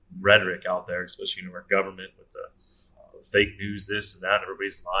rhetoric out there, especially in our government with the fake news, this and that,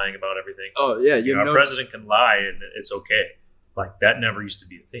 everybody's lying about everything. Oh, yeah. Our president can lie and it's okay. Like, that never used to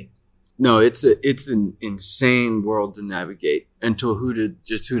be a thing. No, it's an insane world to navigate, until who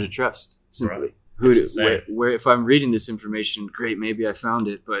to trust, simply. Right. Where if I'm reading this information, great, maybe I found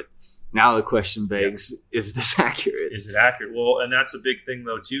it, but now the question begs, is this accurate? Is it accurate? Well, and that's a big thing,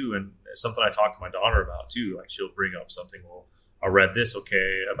 though, too, and something I talk to my daughter about, too. Like, she'll bring up something, well, I read this,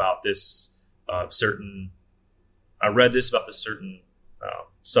 about this certain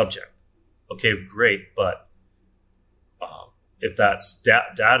subject. Okay, great, but if that's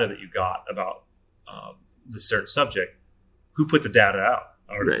data that you got about the certain subject, who put the data out?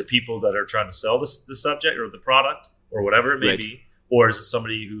 Are it the people that are trying to sell the subject or the product or whatever it may be? Or is it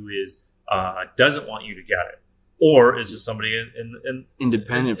somebody who is doesn't want you to get it? Or is it somebody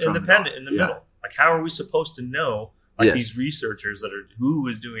independent in the middle? Like, how are we supposed to know, these researchers that are who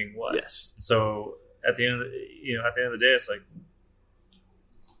is doing what? Yes. So at the end of the day, it's like,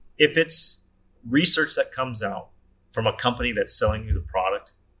 if it's research that comes out from a company that's selling you the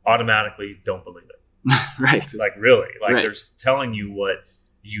product, automatically don't believe it. Right. Like, really, they're telling you what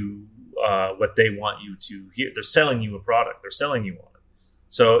they want you to hear. They're selling you a product. They're selling you on it.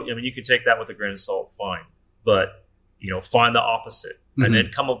 So, you can take that with a grain of salt, fine. But, find the opposite and then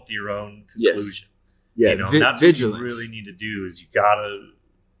come up with your own conclusion. Yes. Yeah. That's vigilance. What you really need to do, is you gotta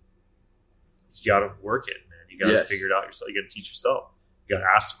work it, man. You gotta figure it out yourself. You gotta teach yourself. You gotta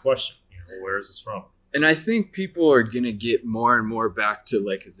ask the question, where is this from? And I think people are going to get more and more back to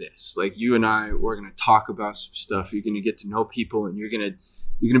like this. Like, you and I, we're going to talk about some stuff. You're going to get to know people, and you're going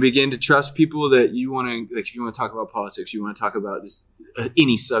to begin to trust people that you want to, like, if you want to talk about politics, you want to talk about this,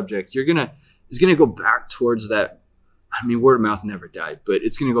 any subject, it's going to go back towards that. I mean, word of mouth never died, but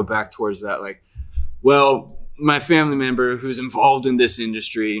it's going to go back towards that. Like, well, my family member who's involved in this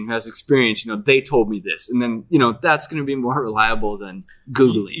industry and has experience, they told me this. And then, that's going to be more reliable than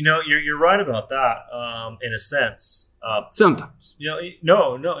Googling. You're right about that, in a sense. Sometimes.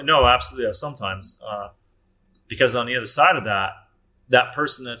 No, absolutely. Sometimes. Because on the other side of that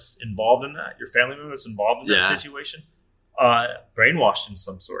person that's involved in that, your family member that's involved in that situation, brainwashed in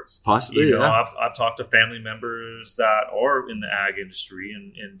some sorts. Possibly, I've talked to family members that are in the ag industry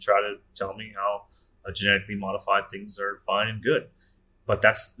and try to tell me how genetically modified things are fine and good. But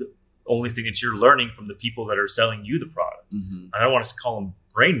that's the only thing that you're learning from the people that are selling you the product. I don't want to call them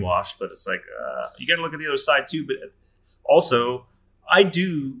brainwashed, but it's like you got to look at the other side too. But also, I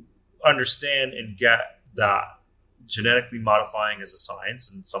do understand and get that genetically modifying is a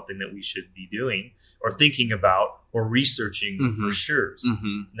science and something that we should be doing or thinking about or researching for sure.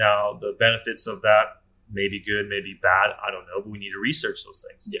 Now, the benefits of that may be good, may be bad. I don't know, but we need to research those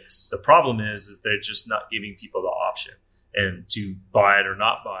things. Yes. The problem is they're just not giving people the option and to buy it or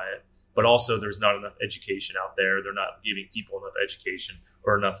not buy it. But also, there's not enough education out there. They're not giving people enough education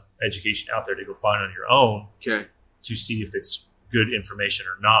or enough education out there to go find on your own to see if it's good information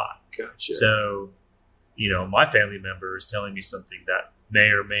or not. Gotcha. So, my family member is telling me something that may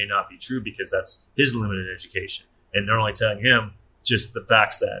or may not be true because that's his limited education. And they're only telling him just the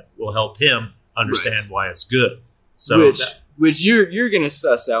facts that will help him understand why it's good. So which you're going to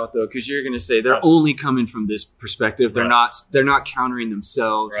suss out though, because you're going to say they're only coming from this perspective. They're not countering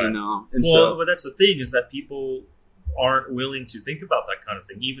themselves, And but that's the thing is that people aren't willing to think about that kind of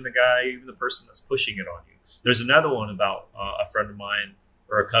thing. Even the person that's pushing it on you. There's another one about a friend of mine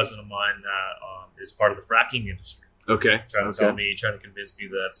or a cousin of mine that is part of the fracking industry. Okay. Trying to convince me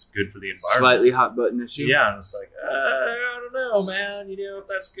that that's good for the environment. Slightly hot button issue. Yeah, and it's like, I don't know, man. If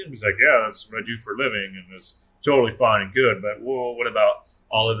that's good. He's like, yeah, that's what I do for a living, and it's totally fine and good. But what about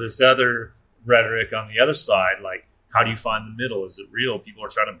all of this other rhetoric on the other side? Like, how do you find the middle? Is it real? People are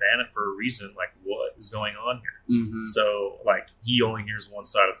trying to ban it for a reason. Like, what is going on here? So, like, he only hears one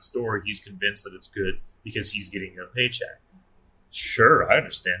side of the story. He's convinced that it's good because he's getting a paycheck. Sure, I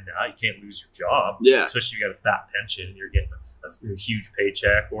understand that. You can't lose your job. Yeah. Especially if you got a fat pension, you're getting a huge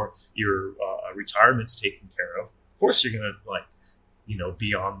paycheck, or your retirement's taken care of. Of course, you're going to,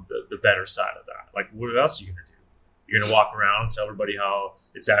 be on the better side of that. Like, what else are you going to do? You're going to walk around and tell everybody how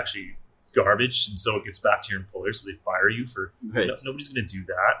it's actually garbage, and so it gets back to your employer, so they fire you for... nobody's going to do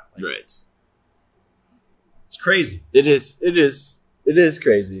that. Like, it's crazy. It is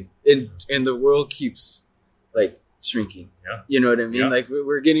crazy. And the world keeps, shrinking. Yeah. You know what I mean? Yeah. Like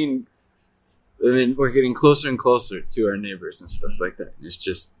we're getting closer and closer to our neighbors and stuff like that. It's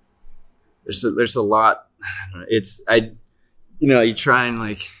just there's a lot. I don't know, you try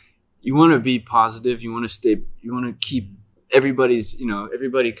and you want to be positive. You want to keep everybody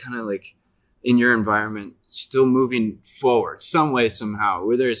kind of in your environment still moving forward some way somehow.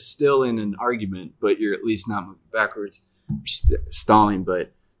 Whether it's still in an argument, but you're at least not moving backwards, stalling.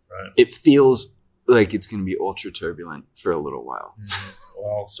 But it feels like it's going to be ultra turbulent for a little while.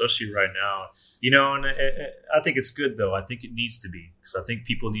 Well, especially right now, and I think it's good though. I think it needs to be, because I think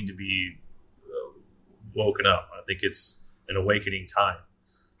people need to be woken up. I think it's an awakening time.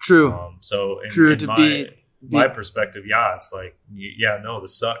 True. My perspective, it's like,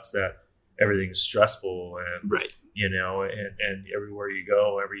 this sucks that everything is stressful and and everywhere you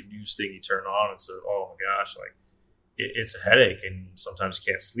go, every news thing you turn on, it's oh my gosh, it's a headache, and sometimes you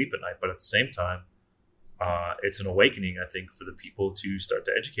can't sleep at night. But at the same time, it's an awakening, I think, for the people to start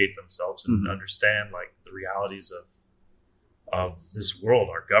to educate themselves and understand the realities of this world,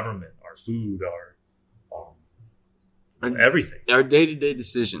 our government, our food, our everything, our day-to-day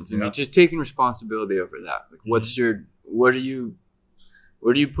decisions, and just taking responsibility over that. What are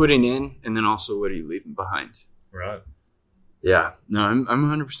you putting in, and then also what are you leaving behind? Right. Yeah. No, I'm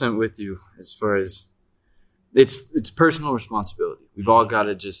 100% with you as far as it's personal responsibility. We've all got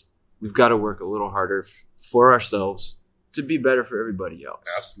to work a little harder for ourselves to be better for everybody else.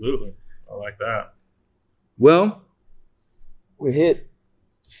 Absolutely. I like that. Well, we hit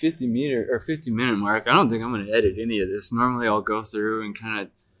 50 minute mark. I don't think I'm going to edit any of this. Normally I'll go through and kind of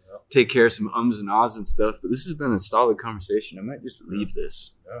take care of some ums and ahs and stuff, but this has been a solid conversation. I might just leave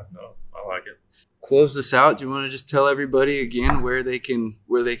this. Yeah, no, I like it. Close this out. Do you want to just tell everybody again where they can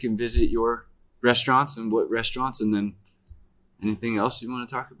visit your restaurants and what restaurants, and then anything else you want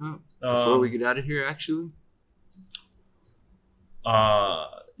to talk about before we get out of here, actually?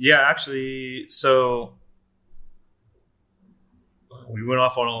 So we went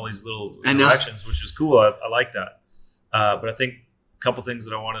off on all these little directions, which is cool. I like that. But I think a couple things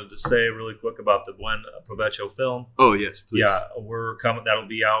that I wanted to say really quick about the Buen Provecho film. Oh, yes, please. Yeah, we're coming. That'll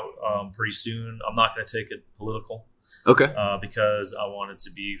be out pretty soon. I'm not going to take it political. Okay. Because I want it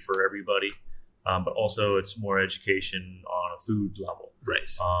to be for everybody. But also it's more education on a food level. Right.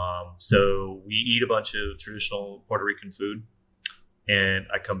 So we eat a bunch of traditional Puerto Rican food, and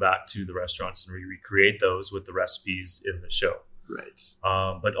I come back to the restaurants and we recreate those with the recipes in the show. Right.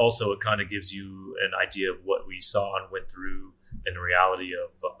 But also it kind of gives you an idea of what we saw and went through in the reality of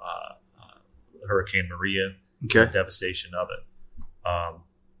Hurricane Maria, the devastation of it.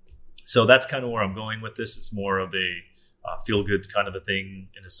 So that's kind of where I'm going with this. It's more of a feel-good kind of a thing,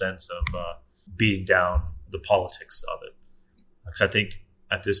 in a sense of being down the politics of it. Because I think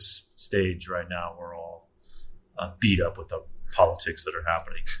at this stage right now, we're all beat up with the politics that are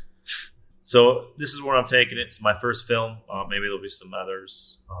happening. So this is where I'm taking it. It's my first film. Maybe there'll be some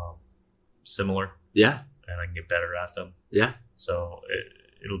others similar. Yeah. And I can get better at them. Yeah. So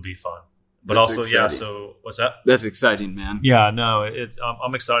it'll be fun. But That's also, exciting. So what's that? That's exciting, man. Yeah, no,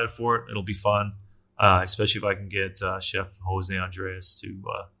 I'm excited for it. It'll be fun, especially if I can get Chef Jose Andres to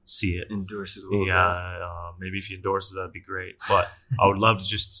see it. Endorse it a little bit. Yeah, maybe if he endorses, that'd be great. But I would love to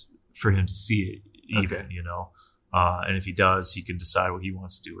just for him to see it, even, Okay. And if he does, he can decide what he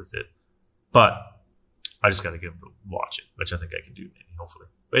wants to do with it. But I just got to get him to watch it, which I think I can do, maybe, hopefully.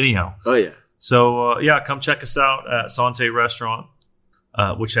 But anyhow. Oh, yeah. So, come check us out at Sante Restaurant,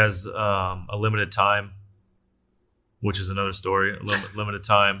 which has a limited time, which is another story, limited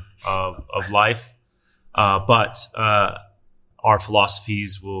time of life. But our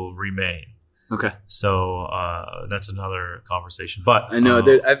philosophies will remain. Okay. So that's another conversation. But I know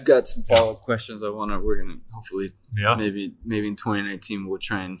I've got some follow-up questions we're going to hopefully, maybe in 2019, we'll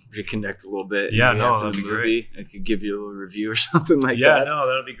try and reconnect a little bit. Yeah, Maybe no, after that'd the be great. I could give you a little review or something like that. Yeah, no,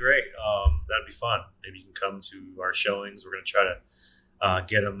 that'd be great. That'd be fun. Maybe you can come to our showings. We're going to try to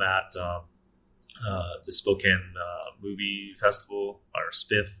get them at the Spokane Movie Festival, or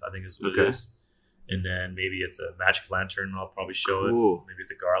SPIF, I think is what it is. And then maybe at the Magic Lantern, I'll probably show it. Maybe at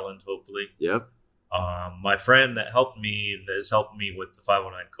the Garland, hopefully. Yep. My friend that has helped me with the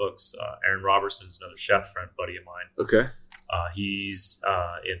 509 Cooks, Aaron Robertson, is another chef friend, buddy of mine. Okay. He's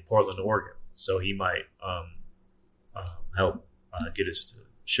in Portland, Oregon, so he might help get us to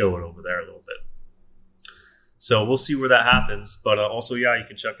show it over there a little bit. So we'll see where that happens. But also, you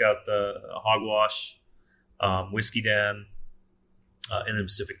can check out the Hogwash, Whiskey Den, and the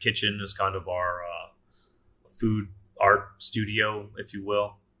Pacific Kitchen is kind of our food art studio, if you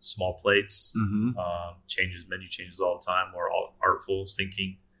will. Small plates, Mm-hmm. menu changes all the time, more artful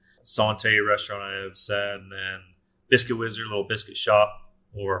thinking. Sante Restaurant, I have said, and then Biscuit Wizard, little biscuit shop,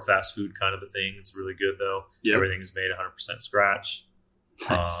 or a fast food kind of a thing. It's really good though. Yep. Everything is made 100% scratch.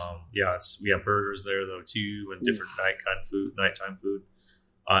 Nice. We have burgers there though too, and different nighttime food.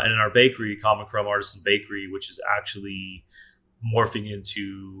 And in our bakery, Common Crumb Artisan Bakery, which is actually morphing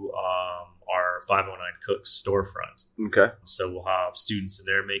into our 509 Cooks storefront. Okay. So we'll have students in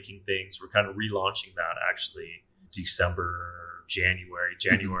there making things. We're kind of relaunching that actually January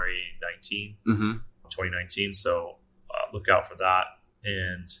 19, Mm-hmm. 2019. So look out for that,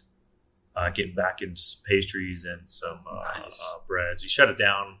 and getting back into some pastries and some breads. We shut it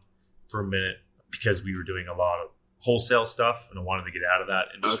down for a minute because we were doing a lot of wholesale stuff, and I wanted to get out of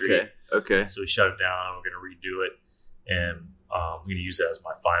that industry. Okay. So we shut it down. We're going to redo it, and I'm going to use that as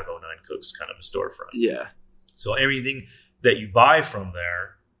my 509 Cooks kind of a storefront. Yeah. So everything that you buy from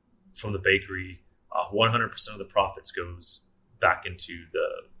there, from the bakery, 100% of the profits goes back into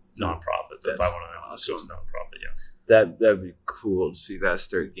the nonprofit, the 509 Cooks nonprofit. Yeah. That'd be cool to see that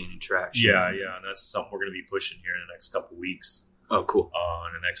start gaining traction. Yeah, and that's something we're going to be pushing here in the next couple of weeks. Oh, cool.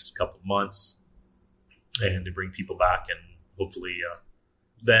 In the next couple of months, and to bring people back, and hopefully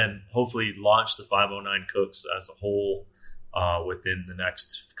launch the 509 Cooks as a whole within the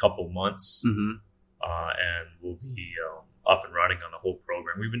next couple of months. Mm-hmm. And we'll be up and running on the whole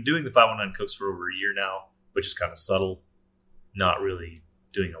program. We've been doing the 509 Cooks for over a year now, but just kind of subtle, not really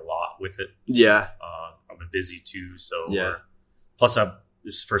doing a lot with it. Yeah. I've been busy too, so plus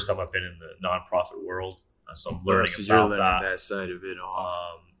this is the first time I've been in the nonprofit world, so I'm learning about that side of it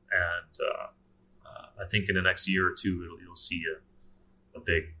all. I think in the next year or two, you'll see a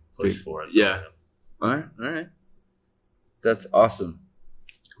big push for it. Yeah. All right. That's awesome.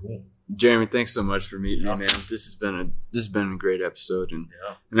 Cool. Jeremy, thanks so much for meeting me, man. This has been a great episode,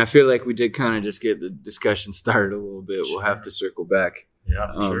 and I feel like we did kind of just get the discussion started a little bit. Sure. We'll have to circle back.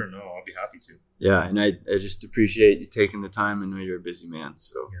 Yeah, for sure. No, I'll be happy to. Yeah, and I just appreciate you taking the time. I know you're a busy man,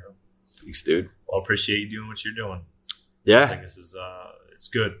 so thanks, dude. Well, I appreciate you doing what you're doing. Yeah, I think this is it's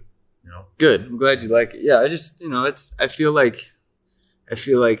good. Good. I'm glad you like it. Yeah, I just I feel like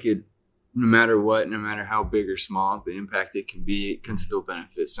it. No matter what, no matter how big or small the impact it can still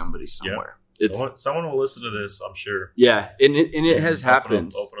benefit somebody somewhere. Someone will listen to this, I'm sure. Yeah, and it has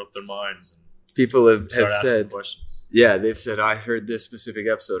happened. Open up their minds. And people have said questions. Yeah, they've said, I heard this specific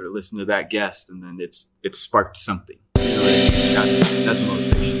episode or listened to that guest, and then it's sparked something. That's motivating.